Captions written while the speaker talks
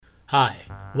Hi,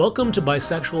 welcome to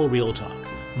Bisexual Real Talk.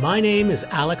 My name is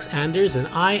Alex Anders and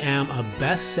I am a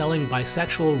best-selling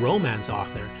bisexual romance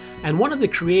author and one of the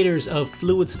creators of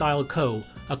Fluid Style Co.,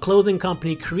 a clothing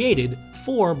company created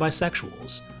for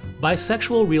bisexuals.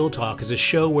 Bisexual Real Talk is a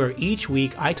show where each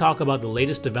week I talk about the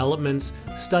latest developments,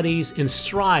 studies, and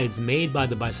strides made by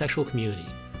the bisexual community.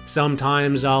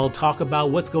 Sometimes I'll talk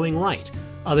about what's going right,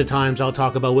 other times I'll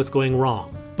talk about what's going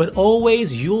wrong. But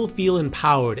always you'll feel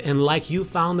empowered and like you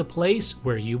found the place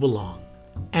where you belong.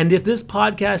 And if this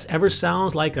podcast ever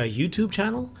sounds like a YouTube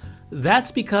channel,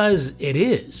 that's because it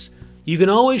is. You can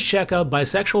always check out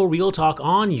Bisexual Real Talk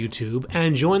on YouTube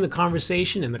and join the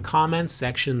conversation in the comments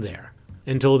section there.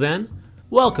 Until then,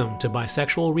 welcome to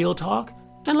Bisexual Real Talk,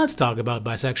 and let's talk about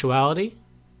bisexuality.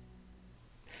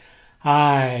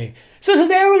 Hi. So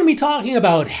today we're going to be talking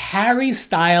about Harry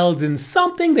Styles and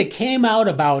something that came out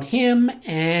about him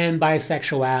and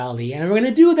bisexuality. And we're going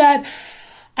to do that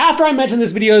after I mention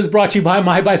this video is brought to you by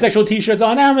my bisexual t-shirts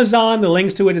on Amazon. The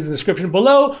links to it is in the description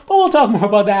below, but we'll talk more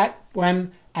about that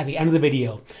at the end of the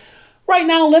video. Right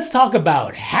now, let's talk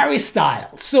about Harry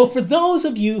Styles. So for those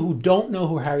of you who don't know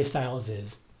who Harry Styles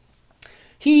is,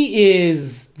 he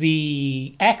is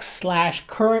the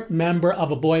ex/current member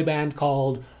of a boy band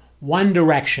called One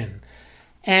Direction.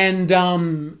 And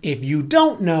if you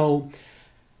don't know,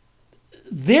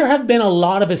 there have been a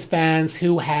lot of his fans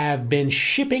who have been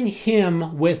shipping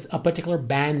him with a particular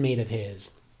bandmate of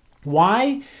his.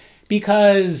 Why?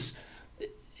 Because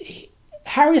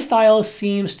Harry Styles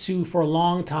seems to, for a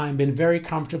long time, been very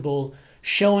comfortable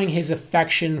showing his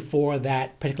affection for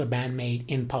that particular bandmate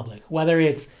in public. Whether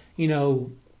it's,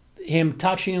 him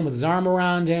touching him with his arm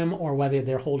around him, or whether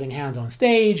they're holding hands on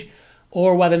stage,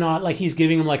 or whether or not he's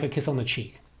giving him a kiss on the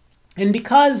cheek. And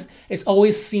because it's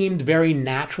always seemed very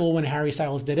natural when Harry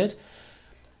Styles did it,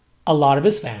 a lot of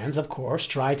his fans, of course,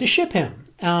 tried to ship him.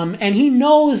 And he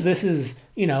knows this is,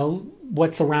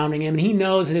 what's surrounding him. And he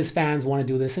knows that his fans want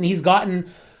to do this. And he's gotten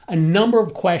a number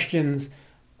of questions,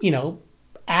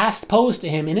 posed to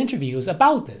him in interviews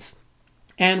about this.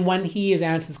 And when he has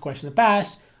answered this question in the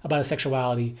past about his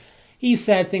sexuality, he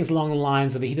said things along the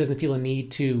lines of that he doesn't feel a need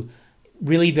to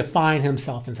really define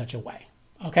himself in such a way.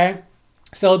 Okay?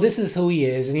 So this is who he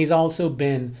is, and he's also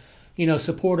been,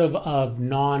 supportive of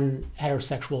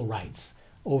non-heterosexual rights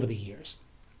over the years.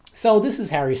 So this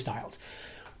is Harry Styles.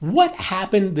 What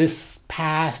happened this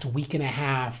past week and a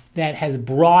half that has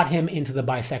brought him into the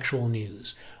bisexual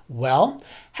news? Well,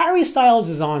 Harry Styles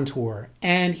is on tour,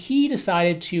 and he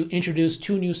decided to introduce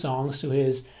 2 new songs to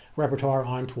his repertoire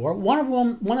on tour.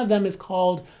 One of them is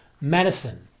called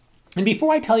Medicine. And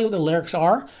before I tell you what the lyrics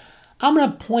are, I'm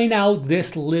going to point out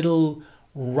this little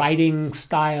writing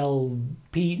style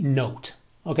note.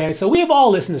 Okay, so we have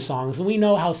all listened to songs and we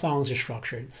know how songs are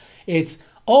structured. It's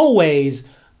always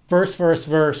verse, verse,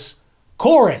 verse,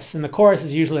 chorus. And the chorus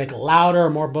is usually louder, or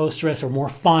more boisterous, or more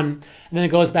fun. And then it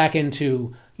goes back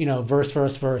into, verse,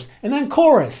 verse, verse, and then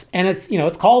chorus. And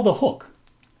it's called the hook.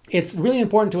 It's really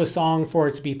important to a song for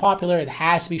it to be popular. It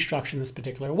has to be structured in this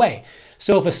particular way.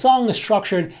 So if a song is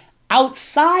structured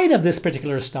outside of this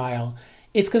particular style,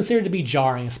 it's considered to be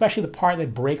jarring, especially the part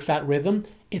that breaks that rhythm.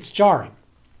 It's jarring.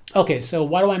 Okay, so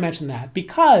why do I mention that?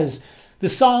 Because the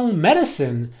song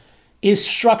Medicine is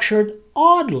structured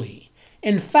oddly.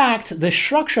 In fact, the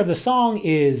structure of the song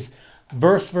is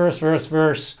verse, verse, verse,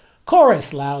 verse,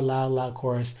 chorus, loud, loud, loud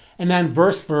chorus, and then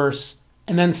verse, verse,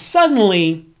 and then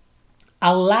suddenly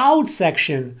a loud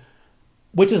section,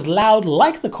 which is loud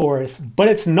like the chorus, but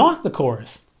it's not the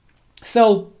chorus.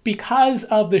 So because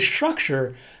of the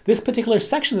structure, this particular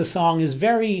section of the song is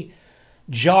very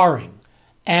jarring.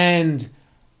 And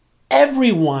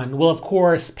everyone will, of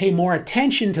course, pay more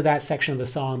attention to that section of the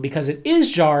song because it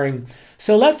is jarring.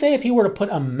 So let's say if he were to put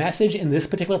a message in this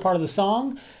particular part of the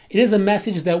song, it is a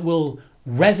message that will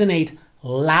resonate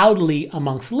loudly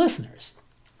amongst listeners.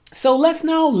 So let's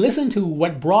now listen to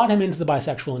what brought him into the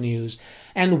bisexual news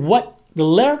and what the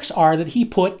lyrics are that he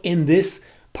put in this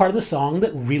part of the song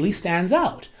that really stands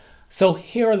out. So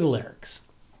here are the lyrics.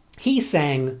 He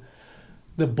sang,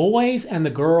 "The boys and the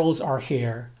girls are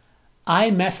here.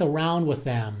 I mess around with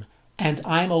them and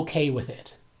I'm okay with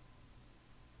it."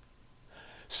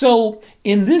 So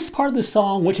in this part of the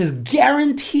song, which is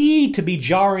guaranteed to be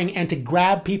jarring and to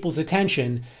grab people's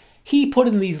attention, he put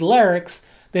in these lyrics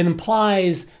that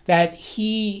implies that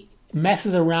he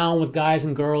messes around with guys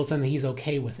and girls and he's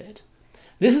okay with it.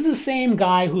 This is the same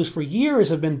guy who's for years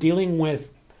have been dealing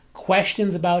with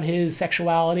questions about his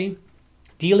sexuality,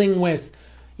 dealing with,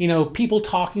 people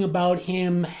talking about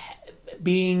him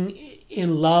being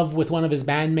in love with one of his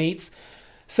bandmates.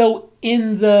 So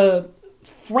in the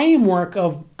framework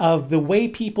of the way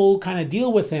people kind of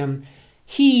deal with him,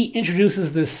 he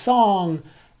introduces this song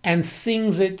and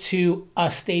sings it to a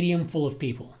stadium full of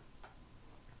people.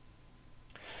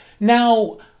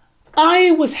 Now,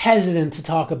 I was hesitant to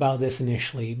talk about this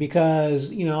initially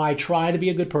because, I try to be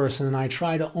a good person and I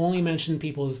try to only mention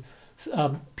people's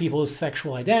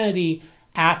sexual identity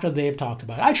after they've talked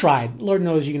about it. I tried. Lord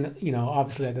knows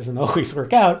obviously that doesn't always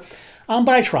work out, but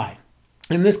I try.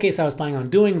 In this case, I was planning on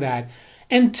doing that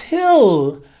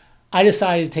until I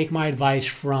decided to take my advice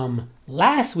from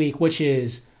last week, which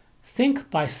is think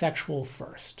bisexual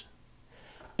first.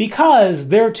 Because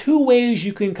there are two ways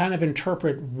you can kind of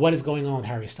interpret what is going on with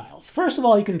Harry Styles. First of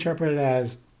all, you can interpret it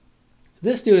as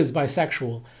this dude is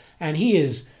bisexual and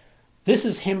this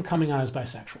is him coming out as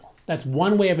bisexual. That's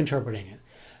one way of interpreting it.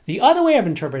 The other way of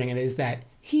interpreting it is that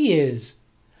he is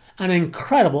an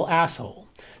incredible asshole.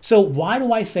 So why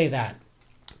do I say that?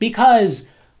 Because,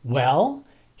 well,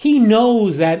 he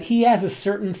knows that he has a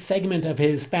certain segment of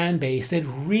his fan base that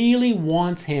really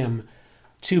wants him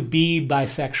to be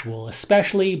bisexual,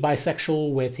 especially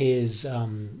bisexual with his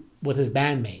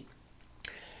bandmate.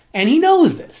 And he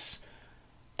knows this.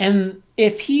 And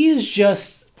if he is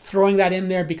just throwing that in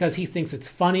there because he thinks it's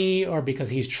funny or because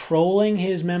he's trolling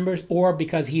his members or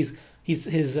because he's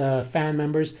his fan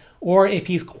members or if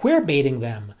he's queer baiting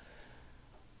them,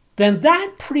 then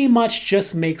that pretty much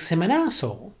just makes him an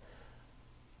asshole.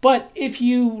 But if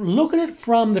you look at it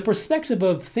from the perspective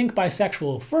of think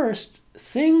bisexual first,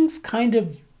 things kind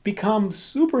of become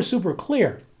super, super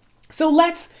clear. So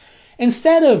let's,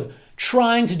 instead of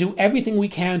trying to do everything we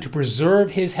can to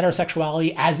preserve his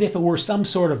heterosexuality as if it were some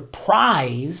sort of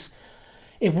prize,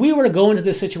 if we were to go into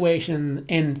this situation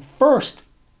and first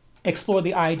explore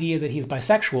the idea that he's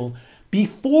bisexual,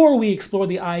 before we explore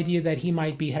the idea that he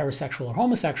might be heterosexual or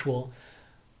homosexual,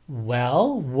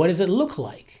 well, what does it look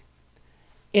like?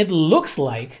 It looks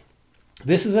like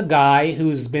this is a guy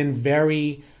who's been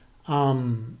very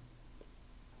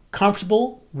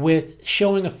comfortable with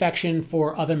showing affection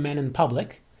for other men in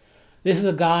public. This is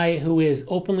a guy who is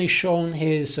openly shown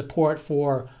his support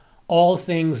for all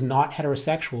things not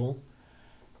heterosexual.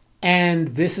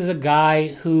 And this is a guy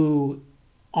who,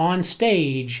 on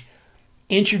stage,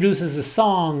 introduces a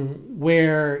song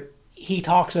where he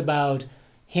talks about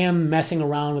him messing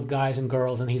around with guys and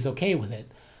girls and he's okay with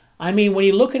it. I mean, when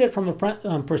you look at it from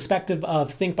the perspective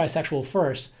of think bisexual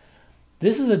first,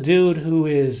 this is a dude who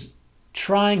is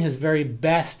trying his very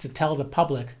best to tell the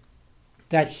public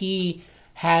that he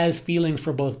has feelings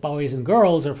for both boys and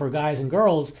girls or for guys and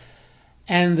girls,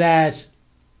 and that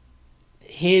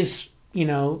his,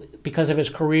 because of his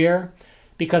career,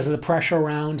 because of the pressure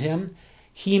around him,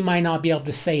 he might not be able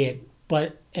to say it,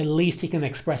 but at least he can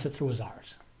express it through his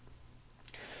art.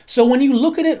 So when you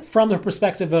look at it from the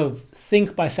perspective of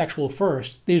think bisexual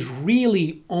first, there's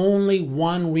really only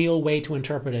one real way to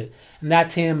interpret it, and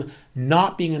that's him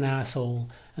not being an asshole,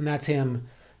 and that's him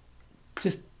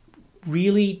just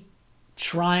really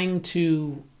trying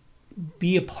to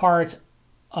be a part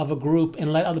of a group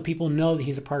and let other people know that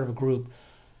he's a part of a group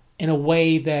in a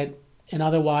way that in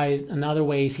other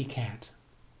ways he can't.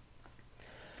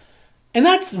 And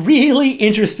that's really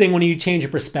interesting when you change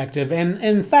your perspective. And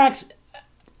in fact,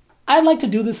 I'd like to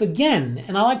do this again.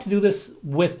 And I like to do this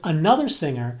with another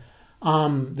singer,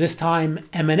 this time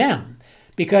Eminem.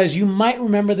 Because you might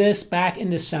remember this back in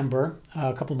December,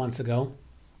 a couple of months ago.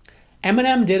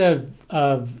 Eminem did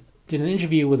an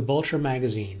interview with Vulture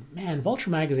Magazine. Man, Vulture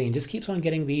Magazine just keeps on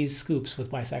getting these scoops with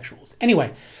bisexuals.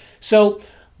 Anyway, so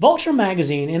Vulture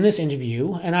Magazine in this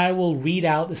interview, and I will read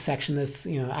out the section that's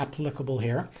applicable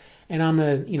here, and I'm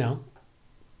going to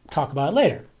talk about it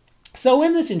later. So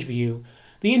in this interview,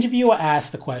 the interviewer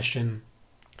asked the question,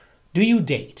 "Do you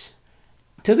date?"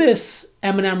 To this,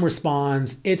 Eminem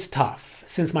responds, "It's tough.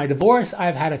 Since my divorce,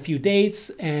 I've had a few dates,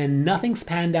 and nothing's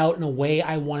panned out in a way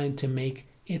I wanted to make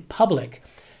it public.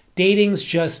 Dating's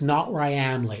just not where I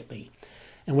am lately."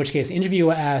 In which case, the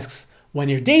interviewer asks, "When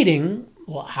you're dating,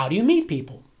 well, how do you meet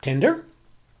people? Tinder?"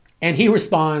 And he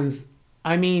responds,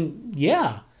 "I mean,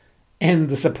 yeah." And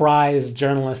the surprised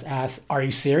journalist asks, "Are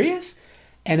you serious?"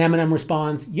 And Eminem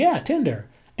responds, "Yeah, Tinder."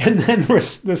 And then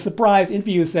the surprised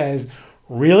interviewer says,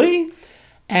 "Really?"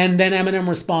 And then Eminem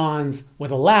responds with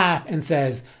a laugh and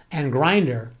says, "And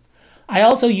Grindr. I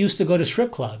also used to go to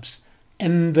strip clubs."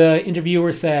 And the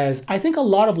interviewer says, "I think a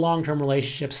lot of long-term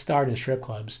relationships start in strip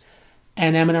clubs."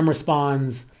 And Eminem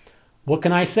responds, "What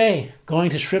can I say?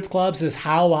 Going to strip clubs is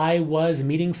how I was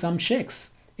meeting some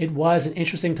chicks. It was an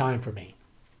interesting time for me."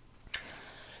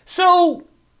 So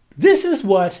this is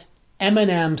what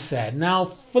Eminem said. Now,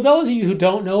 for those of you who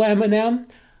don't know Eminem,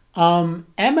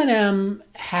 Eminem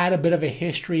had a bit of a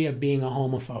history of being a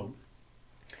homophobe.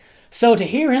 So to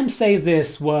hear him say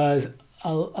this was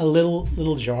a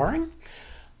little jarring.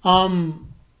 And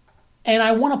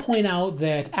I want to point out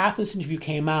that after this interview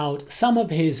came out, some of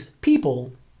his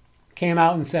people came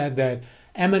out and said that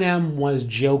Eminem was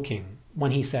joking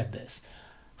when he said this.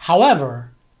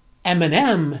 However,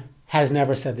 Eminem has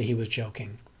never said that he was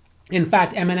joking. In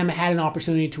fact, Eminem had an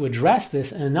opportunity to address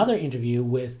this in another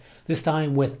interview this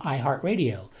time with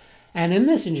iHeartRadio. And in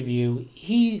this interview,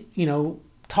 he,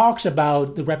 talks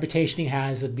about the reputation he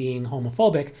has of being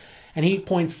homophobic. And he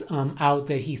points out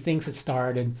that he thinks it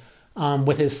started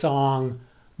with his song,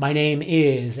 My Name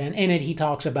Is. And in it, he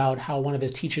talks about how one of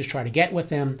his teachers tried to get with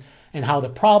him and how the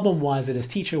problem was that his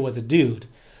teacher was a dude.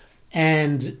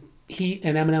 And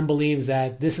Eminem believes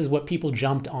that this is what people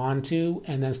jumped onto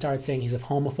and then started saying he's a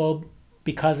homophobe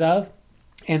because of.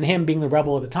 And him being the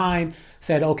rebel at the time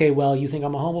said, okay, well, you think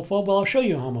I'm a homophobe? Well, I'll show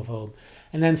you a homophobe.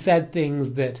 And then said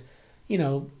things that,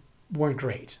 weren't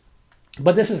great.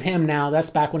 But this is him now. That's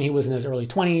back when he was in his early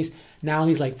 20s. Now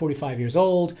he's like 45 years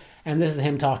old. And this is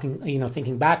him talking,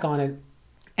 thinking back on it.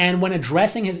 And when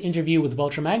addressing his interview with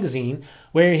Vulture Magazine,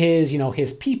 where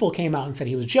his people came out and said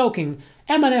he was joking,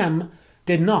 Eminem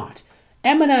did not.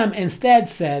 Eminem instead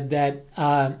said that,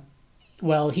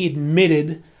 he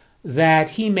admitted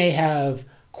that he may have,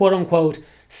 quote unquote,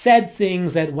 said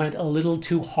things that went a little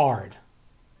too hard,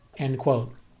 end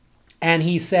quote. And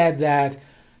he said that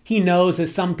he knows that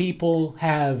some people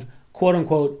have, quote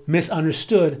unquote,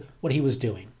 misunderstood what he was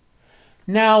doing.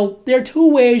 Now, there are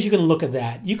two ways you can look at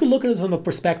that. You can look at it from the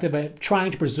perspective of trying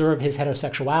to preserve his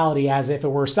heterosexuality as if it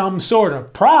were some sort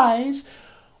of prize,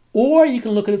 or you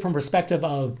can look at it from the perspective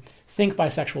of think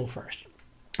bisexual first.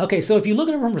 Okay, so if you look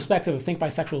at it from the perspective of think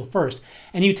bisexual first,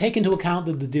 and you take into account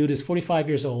that the dude is 45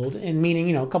 years old, and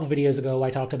meaning, a couple of videos ago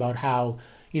I talked about how,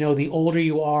 the older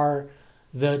you are,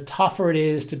 the tougher it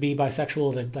is to be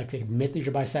bisexual, to admit that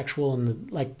you're bisexual,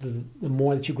 and the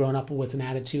more that you've grown up with an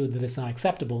attitude that it's not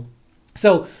acceptable.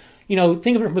 So,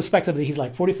 think of it from the perspective that he's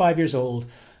like 45 years old.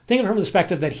 Think of it from the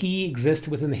perspective that he exists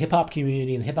within the hip-hop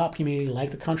community, and the hip-hop community,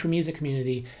 like the country music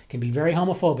community, can be very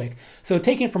homophobic. So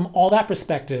taking it from all that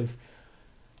perspective,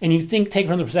 and you take it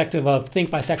from the perspective of think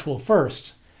bisexual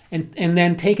first, and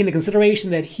then take into consideration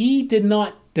that he did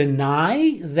not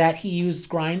deny that he used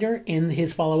Grindr in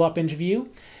his follow-up interview.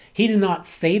 He did not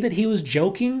say that he was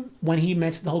joking when he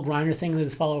mentioned the whole Grindr thing in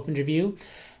his follow-up interview.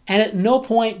 And at no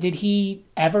point did he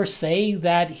ever say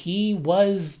that he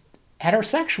was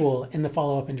heterosexual in the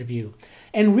follow-up interview.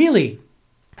 And really,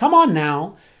 come on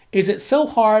now, is it so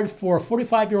hard for a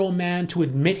 45-year-old man to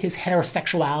admit his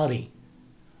heterosexuality?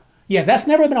 Yeah, that's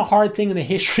never been a hard thing in the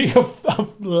history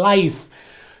of life.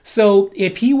 So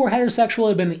if he were heterosexual, it would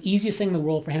have been the easiest thing in the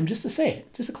world for him just to say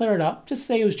it, just to clear it up, just to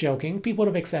say he was joking. People would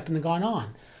have accepted and gone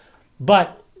on.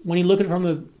 But when you look at it from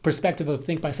the perspective of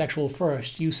think bisexual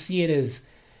first, you see it as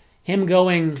him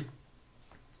going,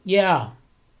 yeah,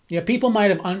 people might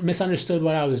have misunderstood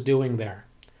what I was doing there.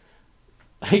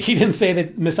 He didn't say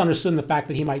that misunderstood the fact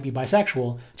that he might be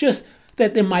bisexual, just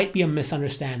that there might be a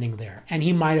misunderstanding there. And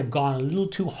he might have gone a little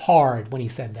too hard when he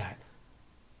said that.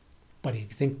 But if you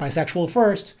think bisexual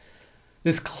first,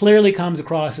 this clearly comes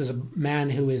across as a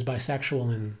man who is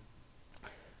bisexual and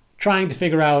trying to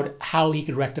figure out how he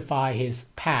could rectify his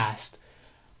past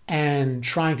and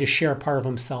trying to share part of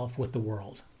himself with the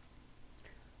world.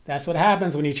 That's what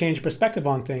happens when you change perspective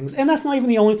on things. And that's not even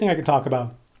the only thing I could talk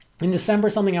about. In December,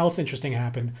 something else interesting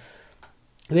happened.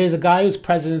 There's a guy who's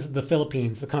president of the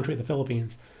Philippines, the country of the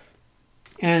Philippines.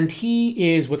 And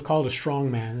he is what's called a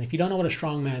strongman. And if you don't know what a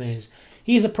strongman is,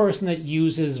 he's a person that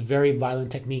uses very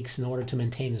violent techniques in order to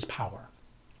maintain his power.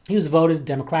 He was voted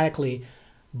democratically,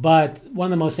 but one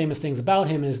of the most famous things about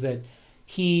him is that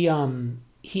he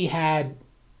had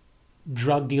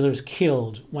drug dealers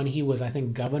killed when he was, I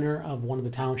think, governor of one of the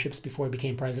townships before he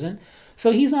became president.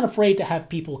 So he's not afraid to have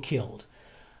people killed.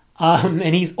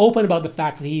 And he's open about the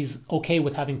fact that he's okay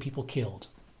with having people killed.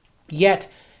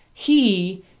 Yet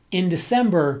he, in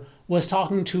December, was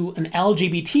talking to an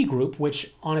LGBT group,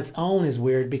 which on its own is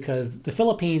weird because the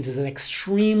Philippines is an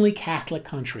extremely Catholic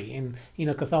country. And,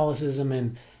 Catholicism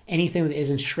and anything that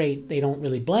isn't straight, they don't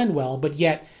really blend well. But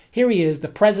yet, here he is, the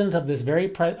president of this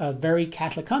very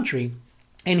Catholic country,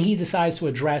 and he decides to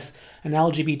address an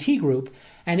LGBT group.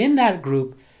 And in that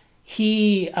group,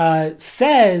 he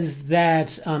says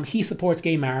that he supports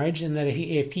gay marriage and that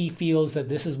if he feels that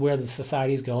this is where the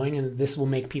society is going and this will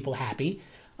make people happy,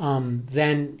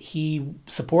 then he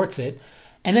supports it.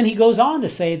 And then he goes on to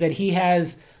say that he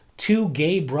has two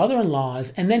gay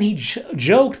brother-in-laws, and then he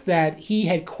joked that he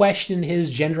had questioned his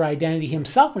gender identity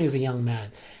himself when he was a young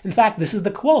man. In fact, this is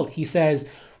the quote. He says,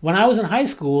 "When I was in high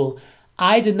school,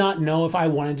 I did not know if I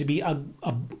wanted to be a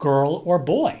girl or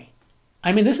boy."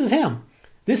 I mean, this is him.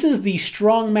 This is the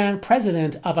strongman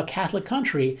president of a Catholic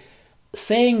country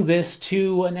saying this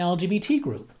to an LGBT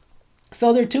group.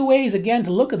 So there are two ways, again,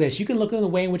 to look at this. You can look at it in the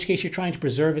way in which case you're trying to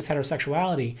preserve his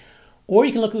heterosexuality, or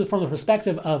you can look at it from the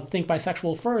perspective of think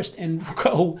bisexual first and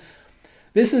go,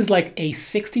 this is like a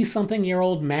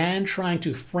 60-something-year-old man trying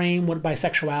to frame what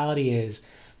bisexuality is.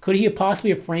 Could he have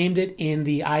possibly have framed it in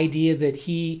the idea that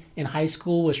he, in high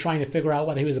school, was trying to figure out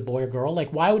whether he was a boy or girl?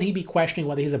 Like, why would he be questioning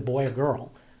whether he's a boy or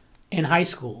girl in high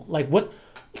school? Like, what?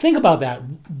 Think about that.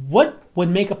 What would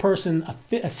make a person, a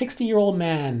 60-year-old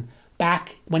man,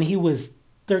 back when he was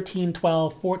 13,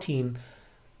 12, 14,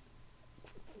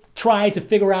 try to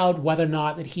figure out whether or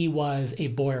not that he was a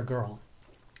boy or girl,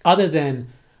 other than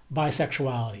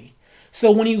bisexuality? So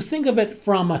when you think of it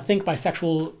from a think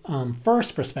bisexual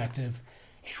first perspective,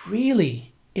 it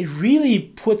really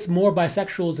puts more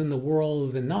bisexuals in the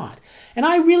world than not. And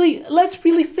let's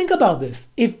really think about this.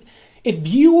 If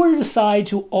you were to decide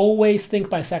to always think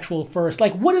bisexual first,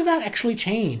 like, what does that actually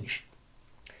change?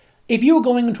 If you were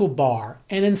going into a bar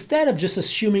and instead of just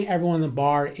assuming everyone in the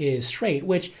bar is straight,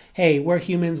 which, hey, we're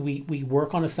humans, we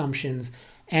work on assumptions,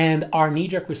 and our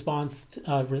knee-jerk response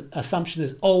assumption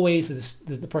is always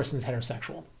that the person is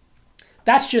heterosexual.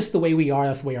 That's just the way we are.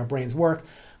 That's the way our brains work.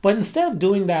 But instead of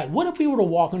doing that, what if we were to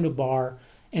walk into a bar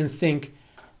and think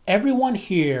everyone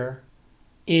here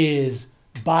is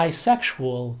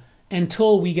bisexual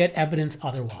until we get evidence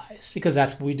otherwise? Because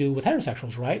that's what we do with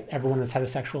heterosexuals, right? Everyone is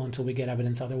heterosexual until we get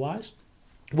evidence otherwise.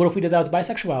 What if we did that with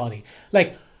bisexuality?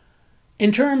 Like,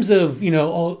 in terms of,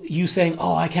 you saying,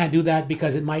 oh, I can't do that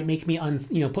because it might make me,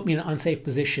 put me in an unsafe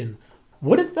position.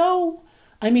 Would it though?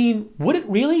 I mean, would it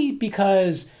really?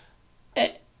 Because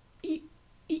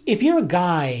if you're a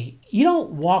guy, you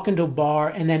don't walk into a bar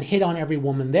and then hit on every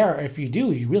woman there. If you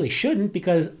do, you really shouldn't,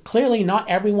 because clearly not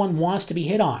everyone wants to be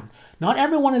hit on. Not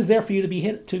everyone is there for you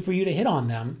to hit on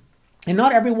them, and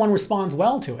not everyone responds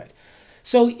well to it.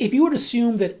 So if you would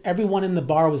assume that everyone in the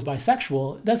bar was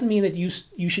bisexual, it doesn't mean that you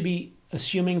should be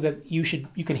assuming that you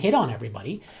can hit on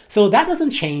everybody. So that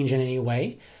doesn't change in any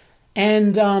way.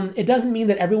 And it doesn't mean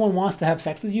that everyone wants to have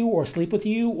sex with you or sleep with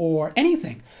you or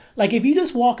anything. Like, if you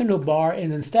just walk into a bar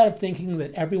and instead of thinking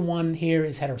that everyone here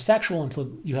is heterosexual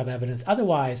until you have evidence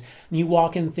otherwise, and you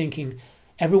walk in thinking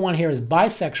everyone here is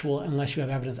bisexual unless you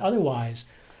have evidence otherwise,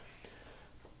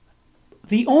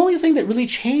 the only thing that really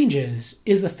changes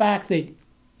is the fact that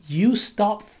you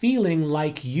stop feeling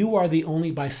like you are the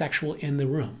only bisexual in the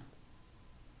room,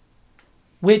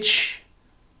 which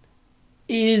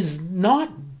is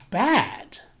not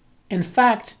bad. In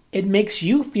fact, it makes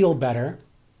you feel better,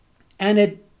 and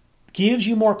it gives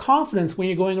you more confidence when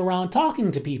you're going around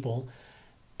talking to people.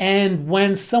 And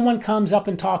when someone comes up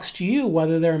and talks to you,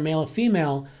 whether they're male or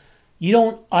female, you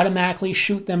don't automatically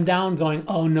shoot them down going,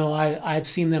 oh no, I've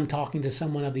seen them talking to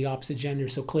someone of the opposite gender,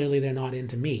 so clearly they're not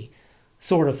into me,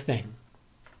 sort of thing.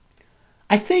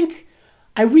 I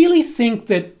really think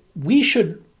that we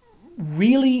should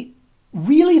really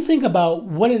think about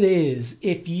what it is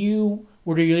if you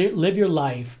were to live your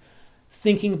life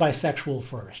thinking bisexual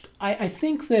first. I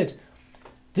think that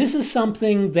this is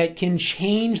something that can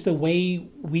change the way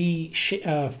we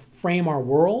frame our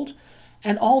world,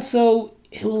 and also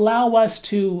it'll allow us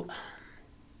to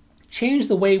change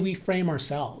the way we frame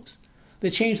ourselves, to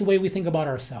change the way we think about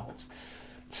ourselves.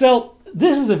 So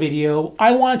this is the video.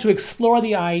 I wanted to explore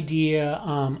the idea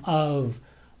of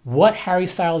what Harry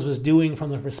Styles was doing from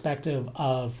the perspective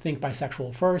of think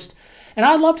bisexual first. And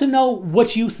I'd love to know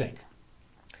what you think.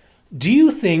 Do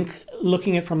you think,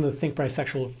 looking at it from the think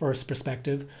bisexual first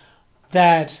perspective,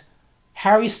 that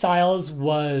Harry Styles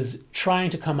was trying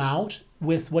to come out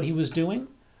with what he was doing?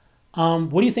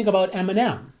 What do you think about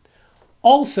Eminem?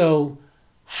 Also,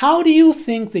 how do you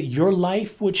think that your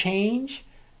life would change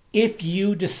if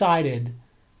you decided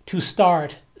to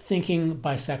start thinking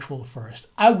bisexual first?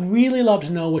 I'd really love to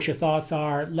know what your thoughts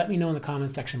are. Let me know in the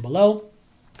comment section below.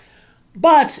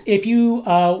 But if you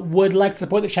would like to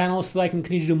support the channel so that I can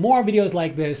continue to do more videos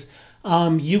like this,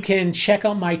 you can check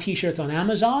out my t-shirts on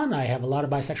Amazon. I have a lot of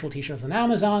bisexual t-shirts on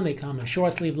Amazon. They come in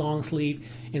short sleeve, long sleeve,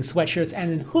 in sweatshirts, and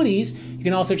in hoodies. You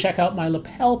can also check out my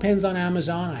lapel pins on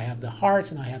Amazon. I have the hearts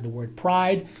and I have the word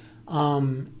pride.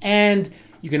 And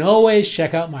you can always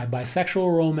check out my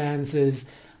bisexual romances.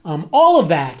 All of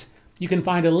that you can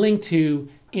find a link to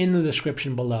in the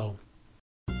description below.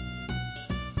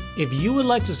 If you would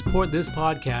like to support this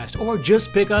podcast or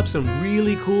just pick up some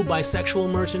really cool bisexual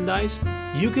merchandise,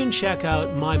 you can check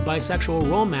out my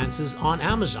bisexual romances on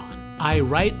Amazon. I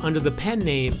write under the pen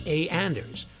name A.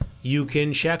 Anders. You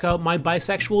can check out my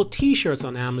bisexual t-shirts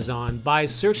on Amazon by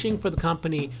searching for the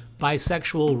company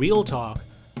Bisexual Real Talk,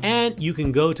 and you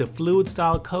can go to Fluid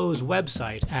Style Co.'s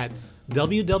website at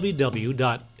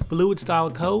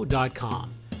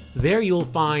www.fluidstyleco.com. There you'll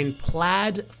find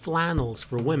plaid flannels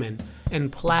for women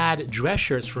and plaid dress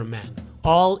shirts for men,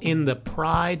 all in the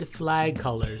pride flag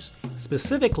colors,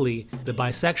 specifically the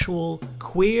bisexual,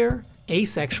 queer,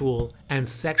 asexual, and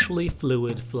sexually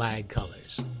fluid flag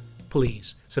colors.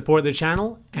 Please support the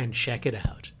channel and check it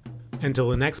out. Until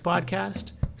the next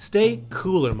podcast, stay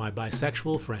cooler, my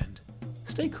bisexual friend.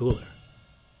 Stay cooler.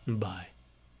 Bye.